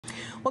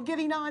Well,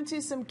 getting on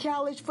to some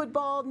college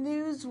football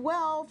news.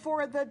 Well,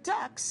 for the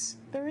Ducks,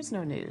 there is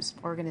no news.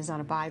 Oregon is on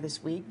a bye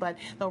this week, but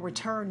they'll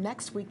return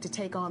next week to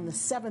take on the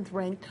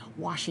 7th-ranked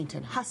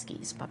Washington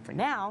Huskies. But for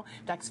now,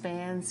 Ducks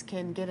fans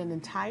can get an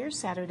entire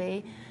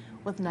Saturday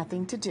with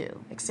nothing to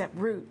do except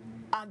root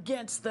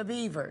against the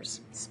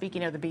Beavers.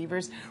 Speaking of the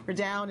Beavers, we're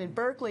down in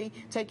Berkeley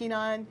taking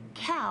on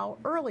Cal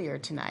earlier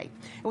tonight.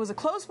 It was a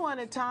close one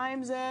at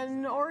times,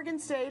 and Oregon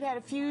State had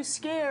a few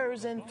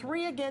scares and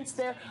 3 against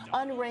their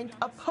unranked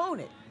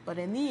opponent. But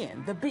in the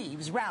end, the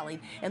Beavs rallied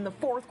in the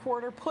 4th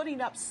quarter,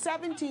 putting up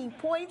 17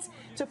 points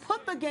to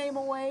put the game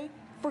away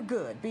for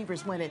good.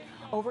 Beavers win it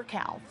over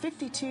Cal,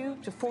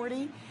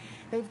 52-40.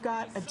 They've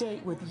got a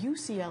date with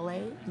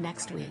UCLA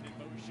next week.